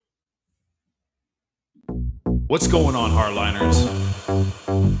What's going on, Hardliners?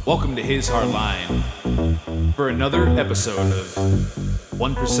 Welcome to His Hardline for another episode of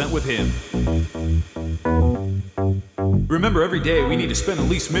 1% with Him. Remember, every day we need to spend at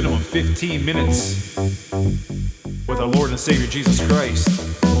least minimum 15 minutes with our Lord and Savior Jesus Christ.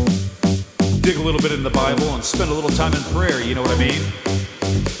 Dig a little bit in the Bible and spend a little time in prayer, you know what I mean?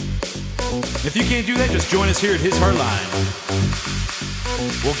 If you can't do that, just join us here at His Hardline.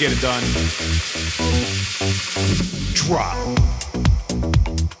 We'll get it done. Drop.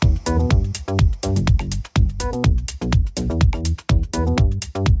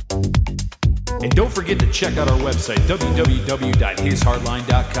 And don't forget to check out our website,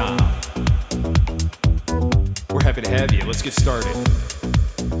 www.hishardline.com. We're happy to have you. Let's get started.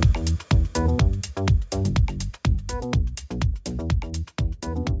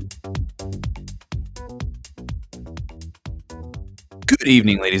 Good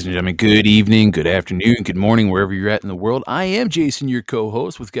evening, ladies and gentlemen. Good evening, good afternoon, good morning, wherever you're at in the world. I am Jason, your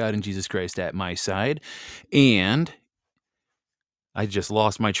co-host with God and Jesus Christ at my side. And I just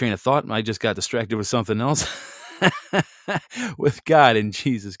lost my train of thought. I just got distracted with something else. With God and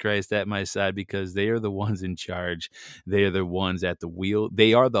Jesus Christ at my side, because they are the ones in charge. They are the ones at the wheel.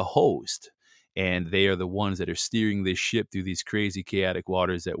 They are the host. And they are the ones that are steering this ship through these crazy, chaotic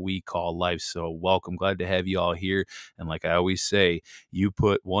waters that we call life. So welcome. Glad to have you all here. And like I always say, you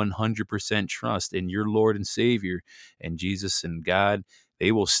put 100% trust in your Lord and Savior and Jesus and God.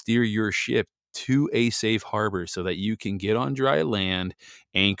 They will steer your ship to a safe harbor so that you can get on dry land,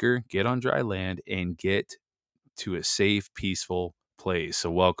 anchor, get on dry land, and get to a safe, peaceful place.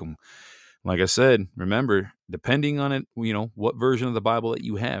 So welcome. Like I said, remember, depending on it, what version of the Bible that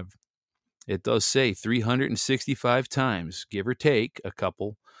you have, it does say 365 times, give or take a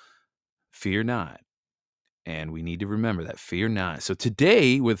couple, fear not. And we need to remember that, fear not. So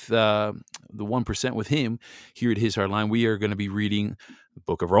today, with the 1% with Him, here at His Hardline, we are going to be reading the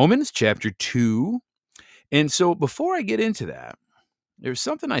book of Romans, chapter 2. And so before I get into that, there's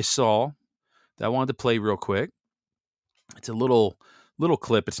something I saw that I wanted to play real quick. It's a little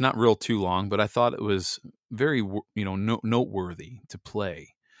clip. It's not real too long, but I thought it was very, noteworthy to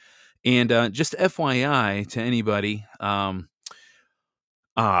play. And just FYI to anybody, I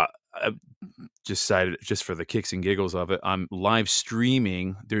just decided, just for the kicks and giggles of it, I'm live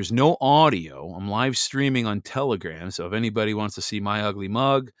streaming. There's no audio. I'm live streaming on Telegram. So if anybody wants to see my ugly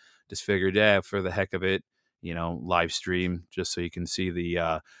mug, just figured, for the heck of it, live stream just so you can see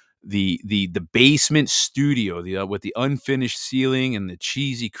the basement studio, with the unfinished ceiling and the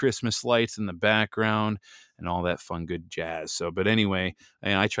cheesy Christmas lights in the background and all that fun, good jazz. So, but anyway,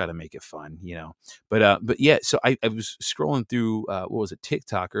 I try to make it fun, but yeah, so I was scrolling through,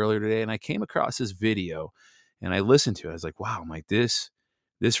 TikTok earlier today, and I came across this video and I listened to it. I was like, wow, I'm like, this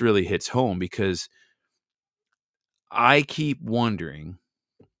really hits home, because I keep wondering,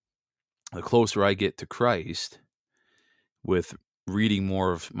 the closer I get to Christ with reading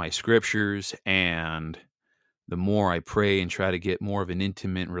more of my scriptures, and the more I pray and try to get more of an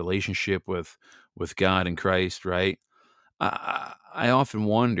intimate relationship with God and Christ, right? I often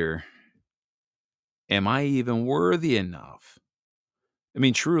wonder, am I even worthy enough? I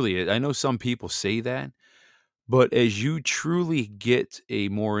mean, truly, I know some people say that, but as you truly get a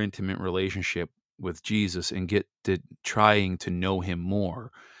more intimate relationship with Jesus and get to trying to know Him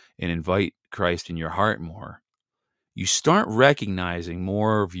more and invite Christ in your heart more, you start recognizing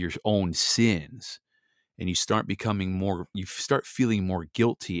more of your own sins, and you start feeling more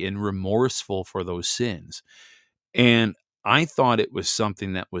guilty and remorseful for those sins. And I thought it was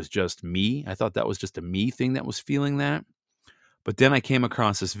something that was just me. I thought that was just a me thing that was feeling that. But then I came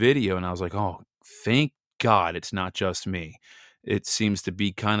across this video and I was like, oh, thank God it's not just me. It seems to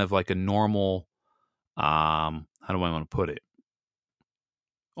be kind of like a normal, how do I want to put it?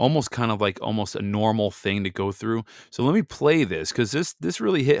 Almost a normal thing to go through. So let me play this, because this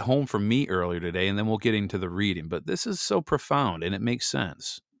really hit home for me earlier today, and then we'll get into the reading. But this is so profound, and it makes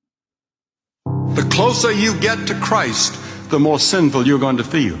sense. The closer you get to Christ, the more sinful you're going to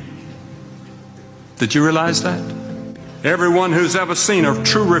feel. Did you realize that? Everyone who's ever seen a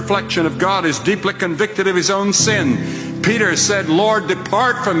true reflection of God is deeply convicted of his own sin. Peter said, Lord,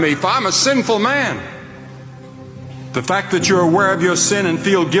 depart from me, for I'm a sinful man. The fact that you're aware of your sin and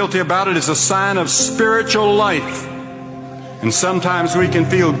feel guilty about it is a sign of spiritual life. And sometimes we can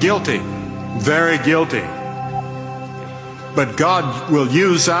feel guilty, very guilty. But God will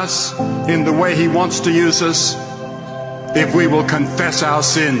use us in the way He wants to use us if we will confess our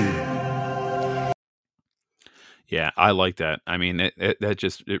sin. Yeah, I like that. I mean, that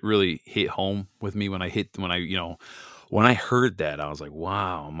just, it really hit home with me when I When I heard that, I was like,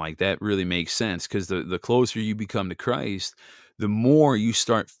 wow, I'm like, that really makes sense, because the closer you become to Christ, the more you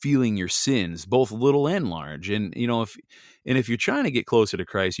start feeling your sins, both little and large. And if you're trying to get closer to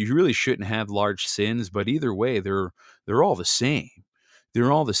Christ, you really shouldn't have large sins, but either way, they're all the same.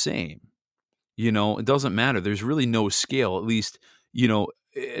 They're all the same. It doesn't matter. There's really no scale, at least,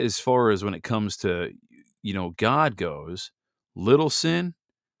 as far as when it comes to, God goes, little sin,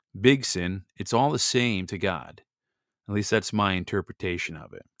 big sin, it's all the same to God. At least that's my interpretation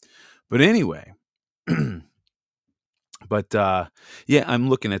of it. But anyway, yeah, I'm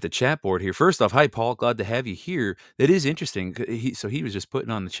looking at the chat board here. First off, hi, Paul. Glad to have you here. That is interesting. So he was just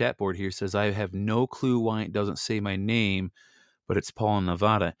putting on the chat board here, says, I have no clue why it doesn't say my name, but it's Paul in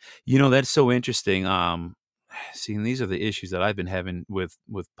Nevada. That's so interesting. Seeing these are the issues that I've been having with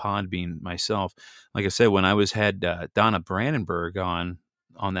Podbean myself. Like I said, when I had Donna Brandenburg on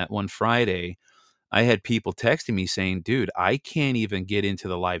that one Friday, I had people texting me saying, dude, I can't even get into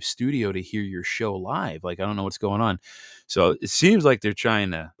the live studio to hear your show live. Like, I don't know what's going on. So it seems like they're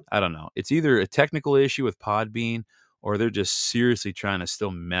trying to, I don't know. It's either a technical issue with Podbean, or they're just seriously trying to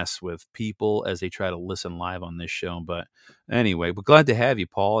still mess with people as they try to listen live on this show. But anyway, but glad to have you,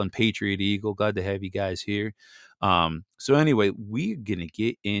 Paul and Patriot Eagle. Glad to have you guys here. So anyway, we're going to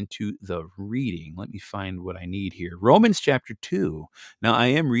get into the reading. Let me find what I need here. Romans chapter 2. Now, I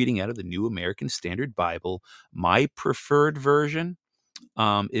am reading out of the New American Standard Bible. My preferred version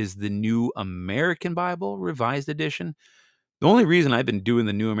is the New American Bible, Revised Edition. The only reason I've been doing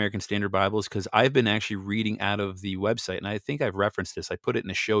the New American Standard Bible is because I've been actually reading out of the website, and I think I've referenced this. I put it in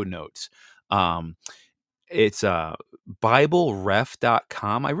the show notes. It's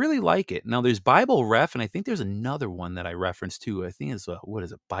BibleRef.com. I really like it. Now, there's Bible Ref, and I think there's another one that I referenced too. I think it's, what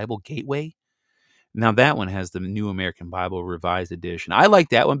is it, Bible Gateway? Now, that one has the New American Bible Revised Edition. I like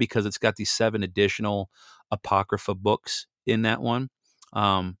that one because it's got these 7 additional Apocrypha books in that one.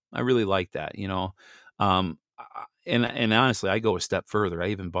 I really like that, and honestly, I go a step further. I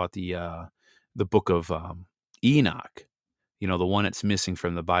even bought the book of Enoch, the one that's missing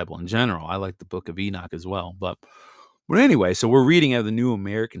from the Bible in general. I like the book of Enoch as well. But anyway, so we're reading out of the New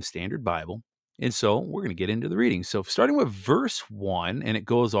American Standard Bible. And so we're going to get into the reading. So starting with verse 1, and it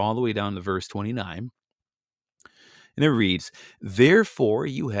goes all the way down to verse 29. And it reads, therefore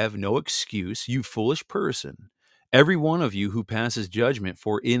you have no excuse, you foolish person, every one of you who passes judgment,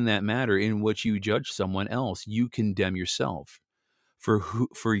 for in that matter in which you judge someone else, you condemn yourself.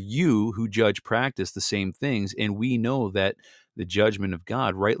 For you who judge practice the same things, and we know that the judgment of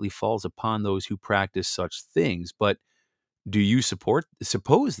God rightly falls upon those who practice such things. But do you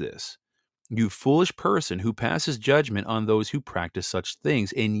suppose this? You foolish person who passes judgment on those who practice such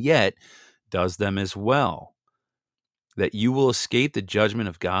things, and yet does them as well, that you will escape the judgment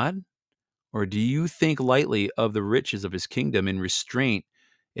of God? Or do you think lightly of the riches of his kingdom in restraint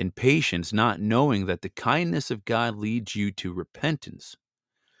and patience, not knowing that the kindness of God leads you to repentance?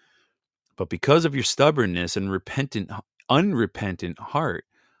 But because of your stubbornness and unrepentant heart,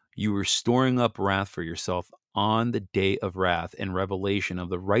 you are storing up wrath for yourself on the day of wrath and revelation of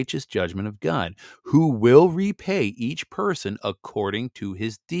the righteous judgment of God, who will repay each person according to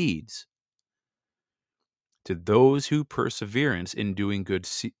his deeds. To those who perseverance in doing good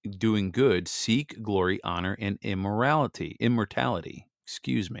seek glory, honor, and immortality,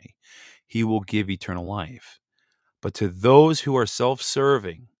 he will give eternal life. But to those who are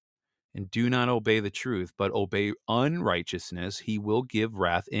self-serving and do not obey the truth, but obey unrighteousness, he will give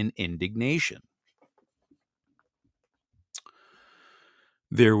wrath and indignation.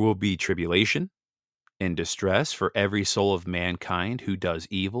 There will be tribulation and distress for every soul of mankind who does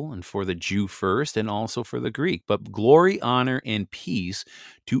evil, and for the Jew first, and also for the Greek. But glory, honor, and peace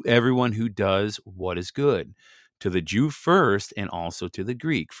to everyone who does what is good, to the Jew first, and also to the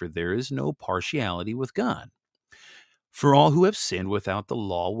Greek, for there is no partiality with God. For all who have sinned without the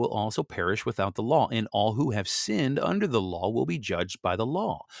law will also perish without the law, and all who have sinned under the law will be judged by the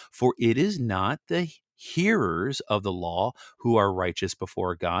law. For it is not the hearers of the law who are righteous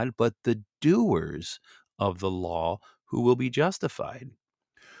before God, but the doers of the law who will be justified.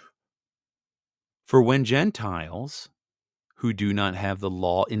 For when Gentiles who do not have the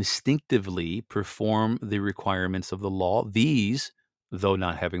law instinctively perform the requirements of the law, these, though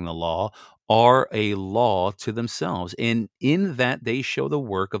not having the law, are a law to themselves, and in that they show the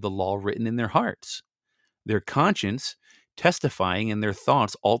work of the law written in their hearts, their conscience testifying, and their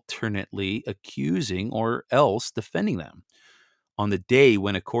thoughts alternately accusing or else defending them, on the day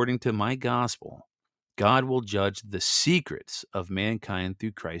when, according to my gospel, God will judge the secrets of mankind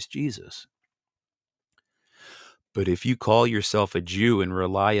through Christ Jesus. But if you call yourself a Jew and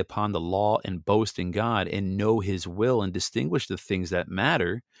rely upon the law and boast in God and know his will and distinguish the things that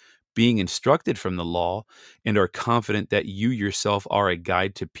matter, being instructed from the law, and are confident that you yourself are a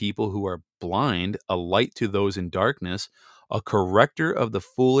guide to people who are blind, a light to those in darkness, a corrector of the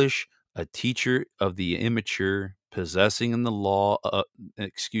foolish, a teacher of the immature, possessing in the law,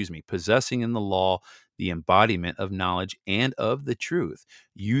 the embodiment of knowledge and of the truth.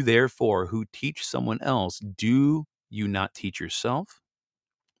 You therefore who teach someone else, do you not teach yourself?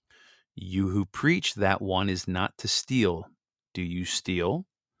 You who preach that one is not to steal, do you steal?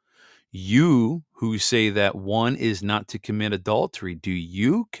 You who say that one is not to commit adultery, do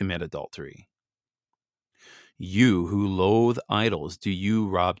you commit adultery? You who loathe idols, do you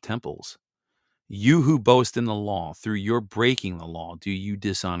rob temples? You who boast in the law, through your breaking the law, do you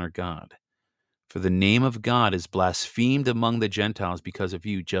dishonor God? For the name of God is blasphemed among the Gentiles because of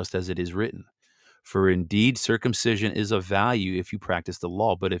you, just as it is written. For indeed, circumcision is of value if you practice the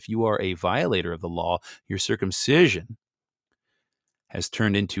law, but if you are a violator of the law, your circumcision has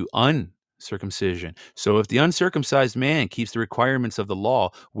turned into uncircumcision. So if the uncircumcised man keeps the requirements of the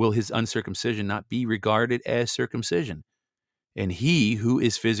law, will his uncircumcision not be regarded as circumcision? And he who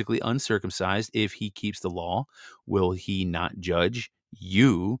is physically uncircumcised, if he keeps the law, will he not judge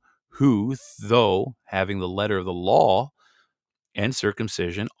you, who, though having the letter of the law and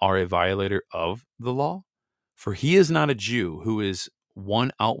circumcision, are a violator of the law? For he is not a Jew who is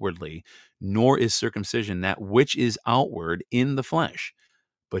one outwardly, nor is circumcision that which is outward in the flesh,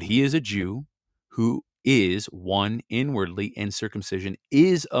 but he is a Jew who is one inwardly, and circumcision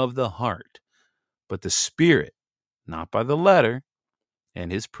is of the heart, but the Spirit, not by the letter,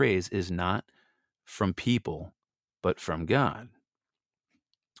 and his praise is not from people, but from God.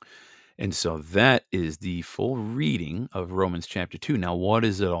 And so that is the full reading of Romans chapter 2. Now, what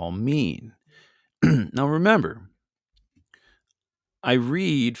does it all mean? Now, remember, I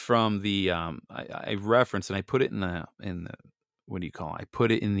read from the I reference, and I put it in the what do you call it? I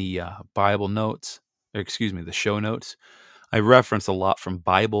put it in the Bible notes, or excuse me, the show notes. I reference a lot from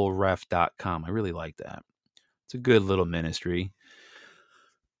BibleRef.com. I really like that. It's a good little ministry.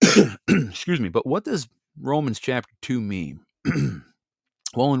 Excuse me, but what does Romans chapter 2 mean?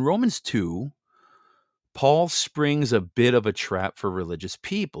 Well, in Romans 2, Paul springs a bit of a trap for religious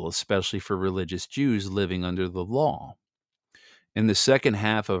people, especially for religious Jews living under the law. In the second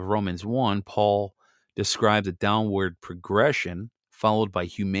half of Romans 1, Paul describes a downward progression followed by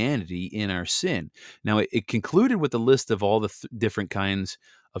humanity in our sin. Now, it concluded with a list of all the different kinds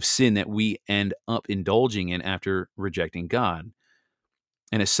of sin that we end up indulging in after rejecting God.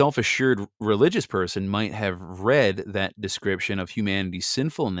 And a self-assured religious person might have read that description of humanity's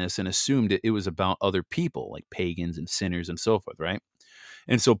sinfulness and assumed it was about other people, like pagans and sinners and so forth, right?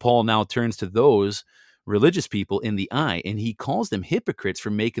 And so Paul now turns to those religious people in the eye, and he calls them hypocrites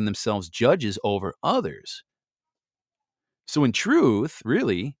for making themselves judges over others. So in truth,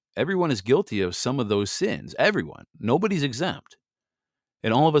 really, everyone is guilty of some of those sins. Everyone. Nobody's exempt.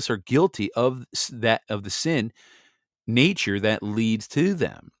 And all of us are guilty of the sin nature that leads to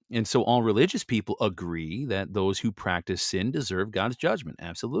them. And so all religious people agree that those who practice sin deserve God's judgment.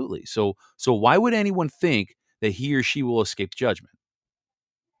 Absolutely. So why would anyone think that he or she will escape judgment?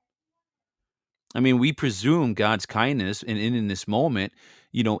 I mean, we presume God's kindness and in this moment,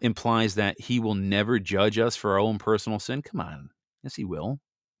 implies that he will never judge us for our own personal sin. Come on. Yes, he will.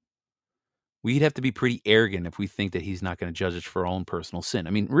 We'd have to be pretty arrogant if we think that he's not going to judge us for our own personal sin.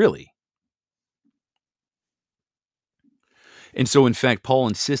 I mean, really. And so, in fact, Paul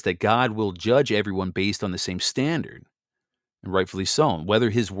insists that God will judge everyone based on the same standard, and rightfully so, whether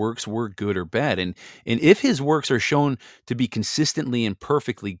his works were good or bad. And if his works are shown to be consistently and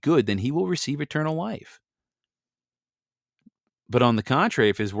perfectly good, then he will receive eternal life. But on the contrary,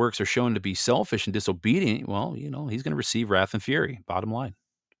 if his works are shown to be selfish and disobedient, well, he's going to receive wrath and fury, bottom line.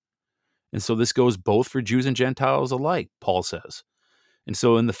 And so this goes both for Jews and Gentiles alike, Paul says. And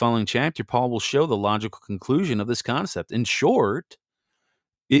so in the following chapter, Paul will show the logical conclusion of this concept. In short,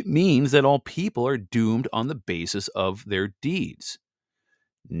 it means that all people are doomed on the basis of their deeds.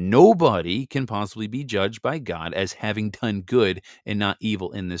 Nobody can possibly be judged by God as having done good and not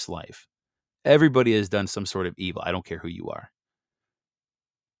evil in this life. Everybody has done some sort of evil. I don't care who you are.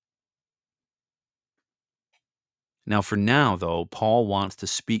 Now, for now, though, Paul wants to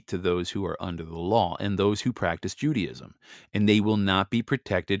speak to those who are under the law and those who practice Judaism, and they will not be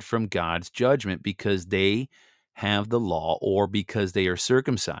protected from God's judgment because they have the law or because they are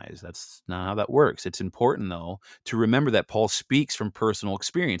circumcised. That's not how that works. It's important, though, to remember that Paul speaks from personal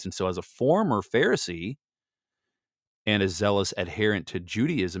experience. And so, as a former Pharisee and a zealous adherent to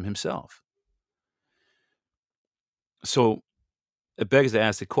Judaism himself, So it begs to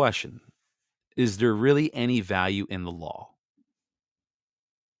ask the question, is there really any value in the law?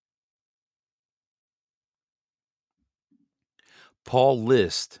 Paul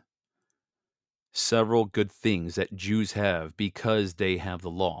lists several good things that Jews have because they have the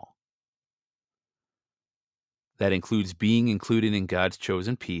law. That includes being included in God's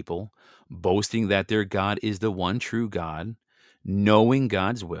chosen people, boasting that their God is the one true God, knowing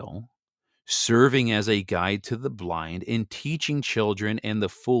God's will, serving as a guide to the blind, and teaching children and the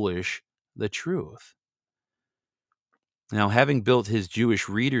foolish the truth. Now, having built his Jewish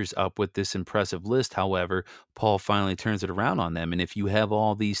readers up with this impressive list, however, Paul finally turns it around on them. And if you have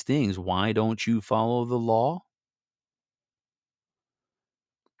all these things, why don't you follow the law?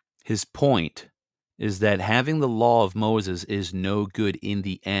 His point is that having the law of Moses is no good in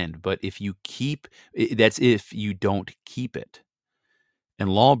the end, but if you that's if you don't keep it. And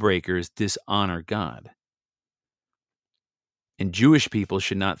lawbreakers dishonor God. And Jewish people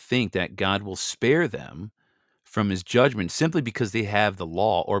should not think that God will spare them from his judgment simply because they have the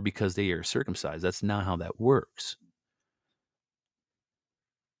law or because they are circumcised. That's not how that works.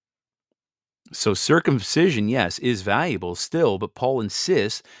 So circumcision, yes, is valuable still, but Paul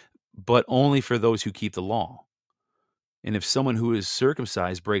insists, but only for those who keep the law. And if someone who is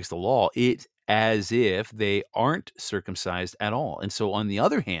circumcised breaks the law, it's as if they aren't circumcised at all. And so on the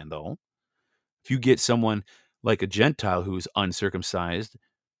other hand, though, if you get someone like a Gentile who's uncircumcised,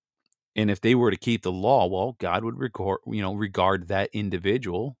 and if they were to keep the law, well, God would regard that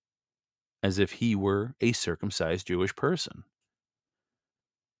individual as if he were a circumcised Jewish person.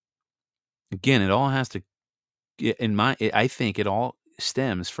 Again, it all has to, I think it all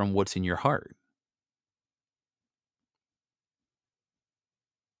stems from what's in your heart.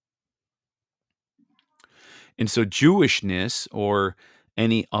 And so Jewishness or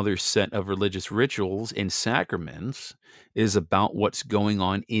any other set of religious rituals and sacraments is about what's going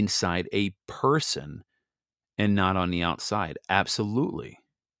on inside a person and not on the outside. Absolutely.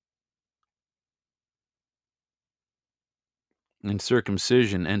 And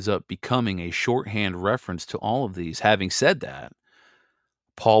circumcision ends up becoming a shorthand reference to all of these. Having said that,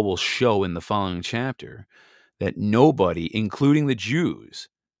 Paul will show in the following chapter that nobody, including the Jews,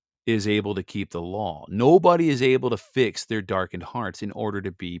 is able to keep the law. Nobody is able to fix their darkened hearts in order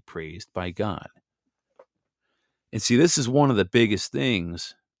to be praised by God. And see, this is one of the biggest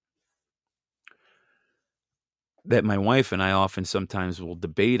things that my wife and I often sometimes will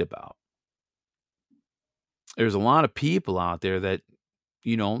debate about. There's a lot of people out there that,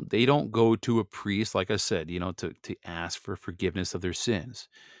 they don't go to a priest, like I said, to ask for forgiveness of their sins.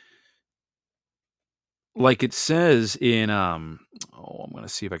 Like it says in, I'm going to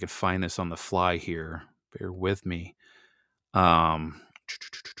see if I can find this on the fly here. Bear with me. Well,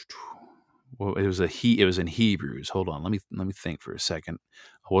 it was in Hebrews. Hold on. Let me think for a second.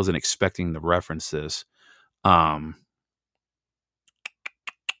 I wasn't expecting to reference this. It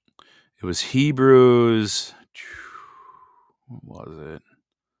was Hebrews. What was it?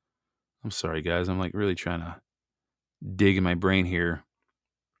 I'm sorry, guys. I'm like really trying to dig in my brain here.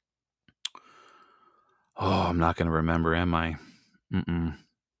 Oh, I'm not going to remember, am I?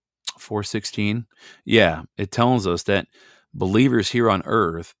 4:16. Yeah, it tells us that believers here on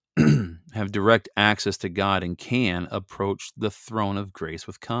earth have direct access to God and can approach the throne of grace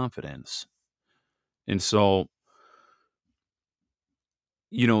with confidence. And so,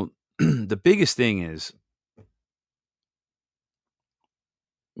 the biggest thing is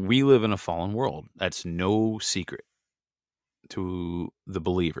we live in a fallen world. That's no secret to the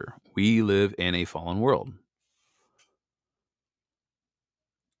believer. We live in a fallen world.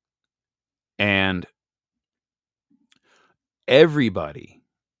 And everybody,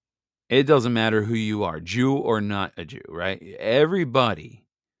 it doesn't matter who you are, Jew or not a Jew, right? Everybody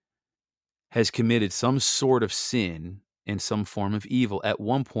has committed some sort of sin and some form of evil at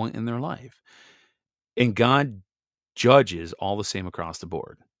one point in their life. And God judges all the same across the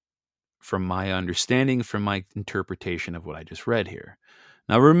board, from my understanding, from my interpretation of what I just read here.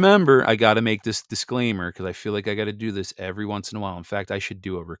 Now, remember, I got to make this disclaimer because I feel like I got to do this every once in a while. In fact, I should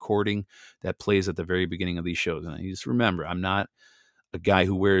do a recording that plays at the very beginning of these shows. And you just remember, I'm not a guy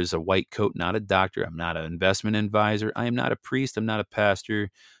who wears a white coat, not a doctor. I'm not an investment advisor. I am not a priest. I'm not a pastor.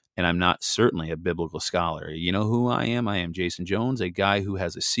 And I'm not certainly a biblical scholar. You know who I am? I am Jason Jones, a guy who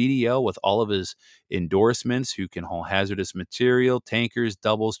has a CDL with all of his endorsements, who can haul hazardous material, tankers,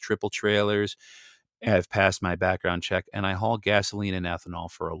 doubles, triple trailers. I've passed my background check, and I haul gasoline and ethanol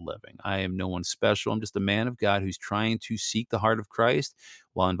for a living. I am no one special. I'm just a man of God who's trying to seek the heart of Christ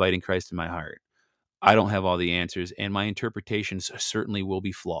while inviting Christ in my heart. I don't have all the answers, and my interpretations certainly will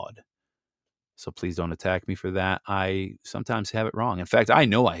be flawed. So please don't attack me for that. I sometimes have it wrong. In fact, I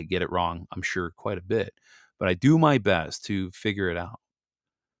know I get it wrong, I'm sure, quite a bit, but I do my best to figure it out.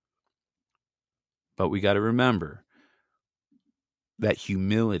 But we got to remember that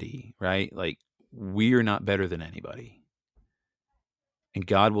humility, right? Like, we are not better than anybody. And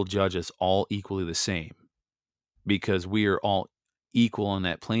God will judge us all equally the same because we are all equal on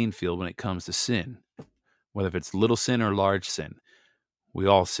that playing field when it comes to sin. Whether if it's little sin or large sin, we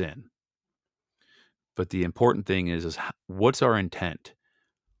all sin. But the important thing is what's our intent?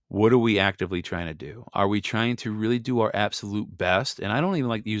 What are we actively trying to do? Are we trying to really do our absolute best? And I don't even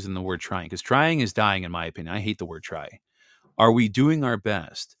like using the word trying because trying is dying, in my opinion. I hate the word try. Are we doing our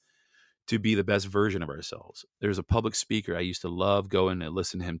best to be the best version of ourselves? There's a public speaker I used to love going and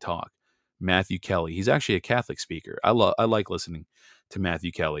listen to him talk, Matthew Kelly. He's actually a Catholic speaker. I like listening to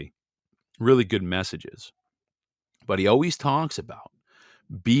Matthew Kelly. Really good messages. But he always talks about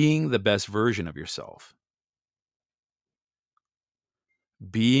being the best version of yourself.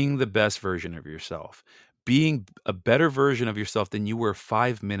 Being the best version of yourself. Being a better version of yourself than you were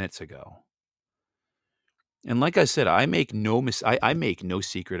 5 minutes ago. And like I said, I make no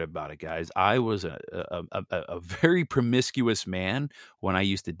secret about it, guys. I was a very promiscuous man when I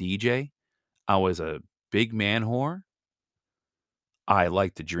used to DJ. I was a big man whore. I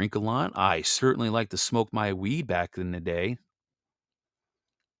like to drink a lot. I certainly like to smoke my weed back in the day.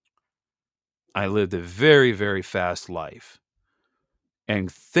 I lived a very, very fast life.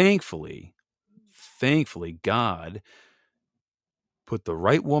 And thankfully, God put the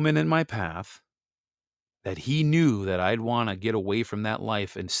right woman in my path that he knew that I'd want to get away from that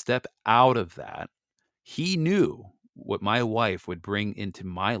life and step out of that. He knew what my wife would bring into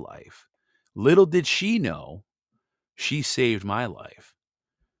my life. Little did she know, she saved my life.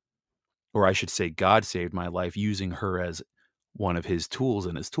 Or I should say, God saved my life using her as one of his tools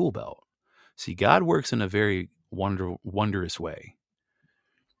in his tool belt. See, God works in a very wondrous way.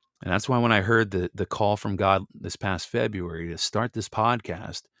 And that's why when I heard the call from God this past February to start this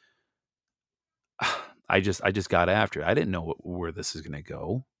podcast, I just got after it. I didn't know where this is going to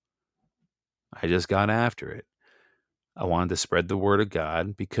go. I just got after it. I wanted to spread the word of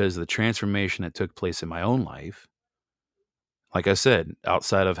God because the transformation that took place in my own life, like I said,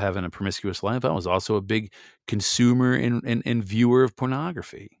 outside of having a promiscuous life, I was also a big consumer and viewer of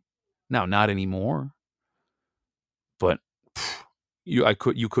pornography. Now, not anymore, but you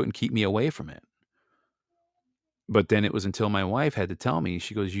couldn't keep me away from it. But then it was until my wife had to tell me,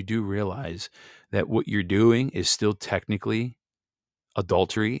 she goes, you do realize that what you're doing is still technically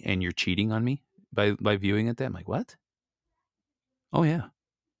adultery and you're cheating on me by viewing it that. I'm like, what? Oh, yeah.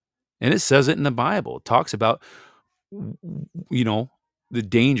 And it says it in the Bible. It talks about, the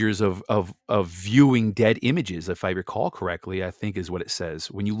dangers of viewing dead images. If I recall correctly, I think is what it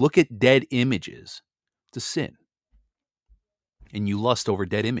says. When you look at dead images, it's a sin. And you lust over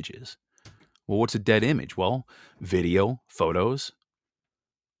dead images. Well, what's a dead image? Well, video, photos,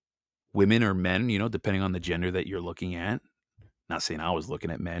 women or men, depending on the gender that you're looking at. Not saying I was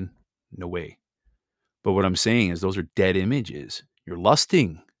looking at men. No way. But what I'm saying is those are dead images. You're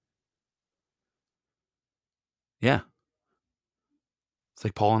lusting. Yeah. It's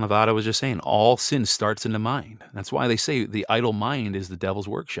like Paul Nevada was just saying, all sin starts in the mind. That's why they say the idle mind is the devil's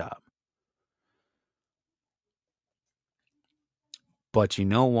workshop. But you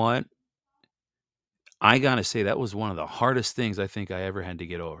know what? I got to say, that was one of the hardest things I think I ever had to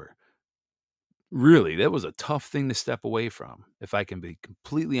get over. Really, that was a tough thing to step away from, if I can be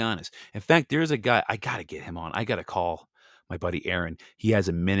completely honest. In fact, there's a guy, I got to get him on. I got to call my buddy Aaron. He has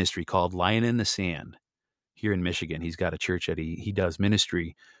a ministry called Lion in the Sand here in Michigan. He's got a church that he does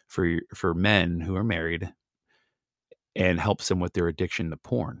ministry for men who are married and helps them with their addiction to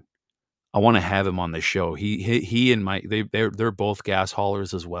porn. I want to have him on the show. He and they're both gas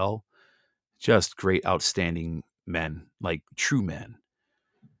haulers as well. Just great, outstanding men, like true men.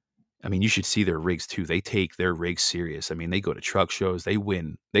 I mean, you should see their rigs too. They take their rigs serious. I mean, they go to truck shows. They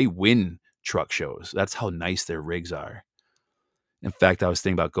win truck shows. That's how nice their rigs are. In fact, I was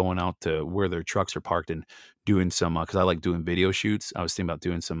thinking about going out to where their trucks are parked and doing some, because I like doing video shoots. I was thinking about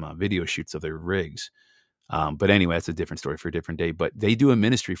doing some video shoots of their rigs. But anyway, that's a different story for a different day. But they do a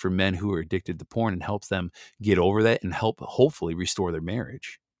ministry for men who are addicted to porn and helps them get over that and help hopefully restore their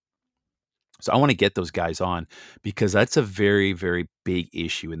marriage. So I want to get those guys on because that's a very, very big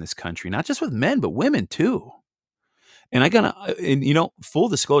issue in this country, not just with men, but women too. And full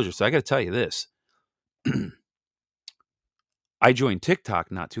disclosure. So I got to tell you this. I joined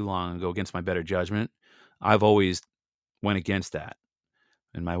TikTok not too long ago against my better judgment. I've always went against that.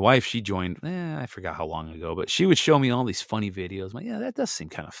 And my wife, she joined, I forgot how long ago, but she would show me all these funny videos. I'm like, yeah, that does seem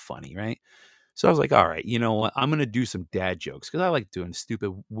kind of funny, right? So I was like, all right, you know what? I'm going to do some dad jokes because I like doing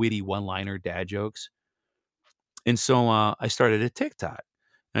stupid, witty one-liner dad jokes. And so I started a TikTok.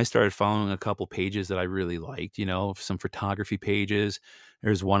 And I started following a couple pages that I really liked, some photography pages.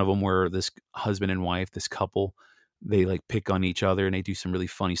 There's one of them where this husband and wife, this couple, they like pick on each other and they do some really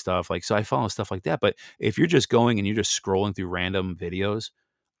funny stuff. Like, so I follow stuff like that. But if you're just going and you're just scrolling through random videos,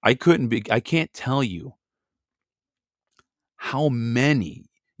 I can't tell you how many.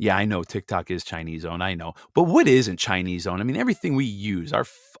 Yeah, I know TikTok is Chinese owned, I know. But what isn't Chinese owned? I mean, everything we use, our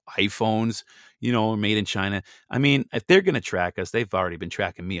iPhones, are made in China. I mean, if they're going to track us, they've already been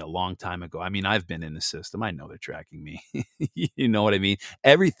tracking me a long time ago. I mean, I've been in the system. I know they're tracking me. You know what I mean?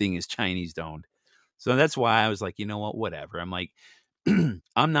 Everything is Chinese owned. So that's why I was like, you know what? Whatever. I'm like,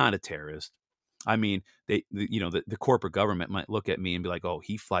 I'm not a terrorist. I mean, the corporate government might look at me and be like, "Oh,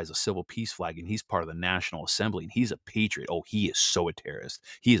 he flies a civil peace flag and he's part of the National Assembly and he's a patriot. Oh, he is so a terrorist.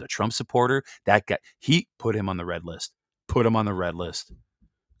 He is a Trump supporter. That guy, he put him on the red list. Put him on the red list."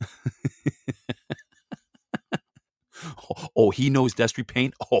 Oh, he knows Destry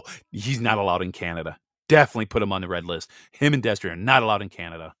Payne. Oh, he's not allowed in Canada. Definitely put him on the red list. Him and Destry are not allowed in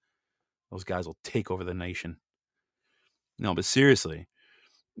Canada. Those guys will take over the nation. No, but seriously,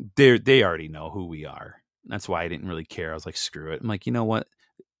 they already know who we are. That's why I didn't really care. I was like, screw it. I'm like, you know what?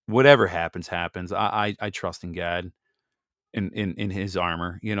 Whatever happens, happens. I trust in God, in His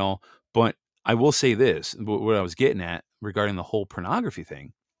armor, But I will say this: what I was getting at regarding the whole pornography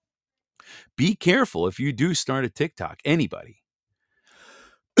thing. Be careful if you do start a TikTok. Anybody,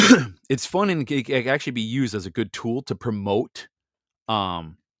 it's fun and it can actually be used as a good tool to promote.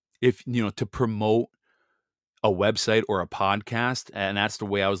 If to promote a website or a podcast, and that's the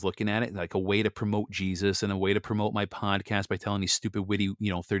way I was looking at it, like a way to promote Jesus and a way to promote my podcast by telling these stupid, witty,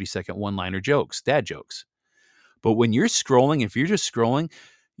 30-second one-liner jokes, dad jokes. But when you're scrolling, if you're just scrolling,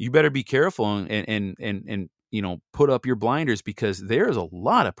 you better be careful and put up your blinders because there's a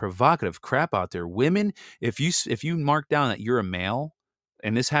lot of provocative crap out there. Women, if you mark down that you're a male,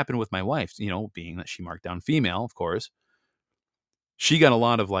 and this happened with my wife, being that she marked down female, of course. She got a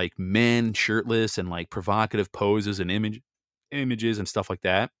lot of like men shirtless and like provocative poses and images and stuff like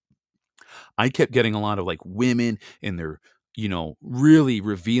that. I kept getting a lot of like women in their, really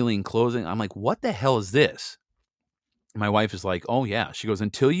revealing clothing. I'm like, what the hell is this? My wife is like, oh yeah. She goes,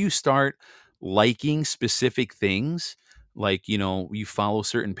 until you start liking specific things, like, you follow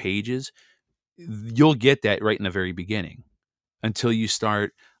certain pages, you'll get that right in the very beginning. Until you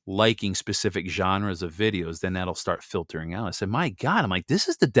start liking specific genres of videos, then that'll start filtering out. I said, my God, I'm like, this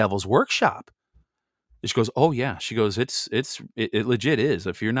is the devil's workshop. And she goes, oh yeah. She goes, it legit is.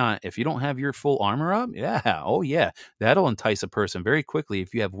 If you don't have your full armor up, yeah. Oh yeah. That'll entice a person very quickly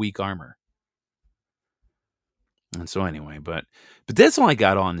if you have weak armor. And so anyway, but that's all I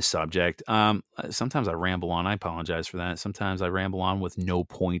got on the subject. Sometimes I ramble on. I apologize for that. Sometimes I ramble on with no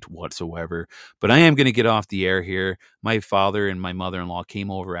point whatsoever. But I am going to get off the air here. My father and my mother-in-law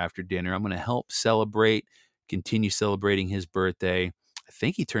came over after dinner. I'm going to help continue celebrating his birthday. I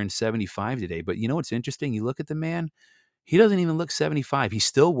think he turned 75 today. But you know what's interesting? You look at the man. He doesn't even look 75. He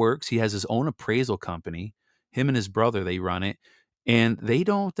still works. He has his own appraisal company. Him and his brother, they run it. And he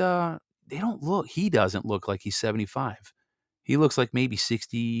doesn't look like he's 75. He looks like maybe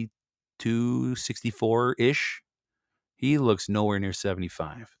 62, 64-ish. He looks nowhere near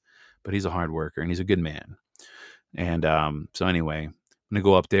 75, but he's a hard worker and he's a good man. And so anyway, I'm going to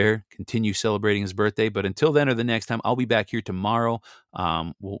go up there, continue celebrating his birthday. But until then or the next time, I'll be back here tomorrow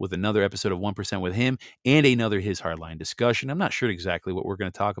with another episode of 1% with him and another His Hardline discussion. I'm not sure exactly what we're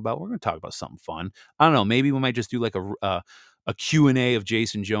going to talk about. We're going to talk about something fun. I don't know. Maybe we might just do like a Q&A of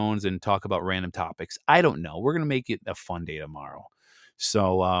Jason Jones and talk about random topics. I don't know. We're going to make it a fun day tomorrow.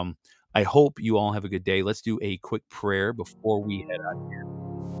 So I hope you all have a good day. Let's do a quick prayer before we head out here.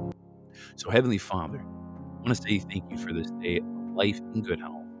 So Heavenly Father, I want to say thank you for this day of life and good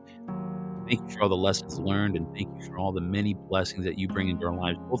health. Thank you for all the lessons learned, and thank you for all the many blessings that you bring into our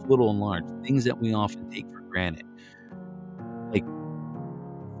lives, both little and large, things that we often take for granted, like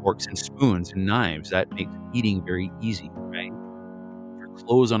forks and spoons and knives. That makes eating very easy, right? For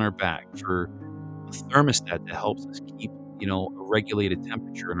clothes on our back, for a thermostat that helps us keep, a regulated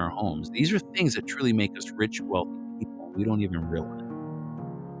temperature in our homes. These are things that truly make us rich, wealthy people. We don't even realize.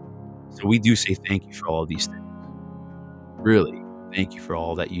 So we do say thank you for all of these things. Really, thank you for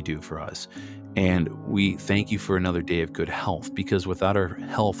all that you do for us. And we thank you for another day of good health, because without our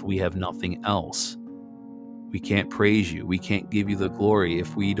health, we have nothing else. We can't praise you. We can't give you the glory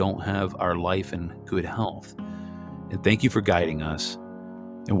if we don't have our life and good health. And thank you for guiding us.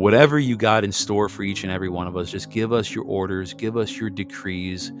 And whatever you got in store for each and every one of us, just give us your orders, give us your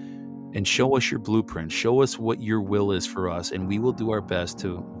decrees, and show us your blueprint. Show us what your will is for us, and we will do our best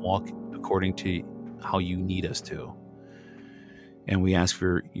to walk according to how you need us to. And we ask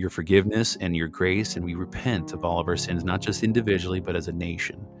for your forgiveness and your grace, and we repent of all of our sins, not just individually, but as a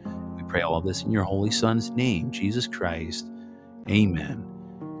nation. We pray all of this in your Holy Son's name, Jesus Christ. Amen.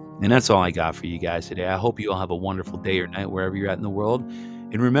 And that's all I got for you guys today. I hope you all have a wonderful day or night wherever you're at in the world.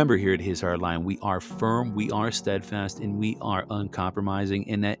 And remember, here at His Hardline, we are firm, we are steadfast, and we are uncompromising.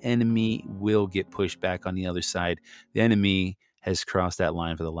 And that enemy will get pushed back on the other side. The enemy has crossed that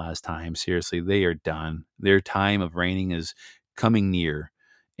line for the last time. Seriously, they are done. Their time of reigning is coming near.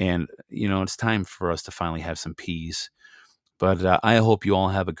 And, it's time for us to finally have some peace. But I hope you all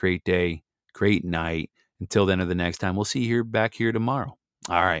have a great day, great night. Until then or the next time, we'll see you back here tomorrow.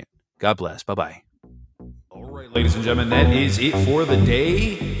 All right. God bless. Bye-bye. All right, ladies and gentlemen, that is it for the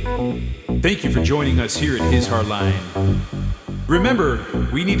day. Thank you for joining us here at His Hardline. Remember,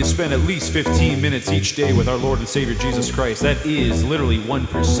 we need to spend at least 15 minutes each day with our Lord and Savior Jesus Christ. That is literally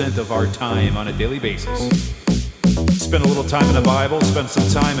 1% of our time on a daily basis. Spend a little time in the Bible, spend some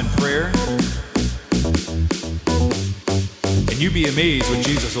time in prayer, and you'd be amazed what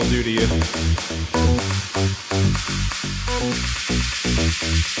Jesus will do to you.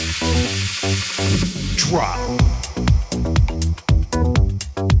 Drop.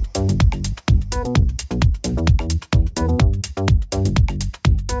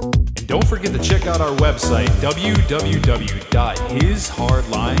 And don't forget to check out our website,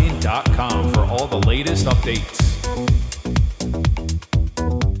 www.hishardline.com, for all the latest updates.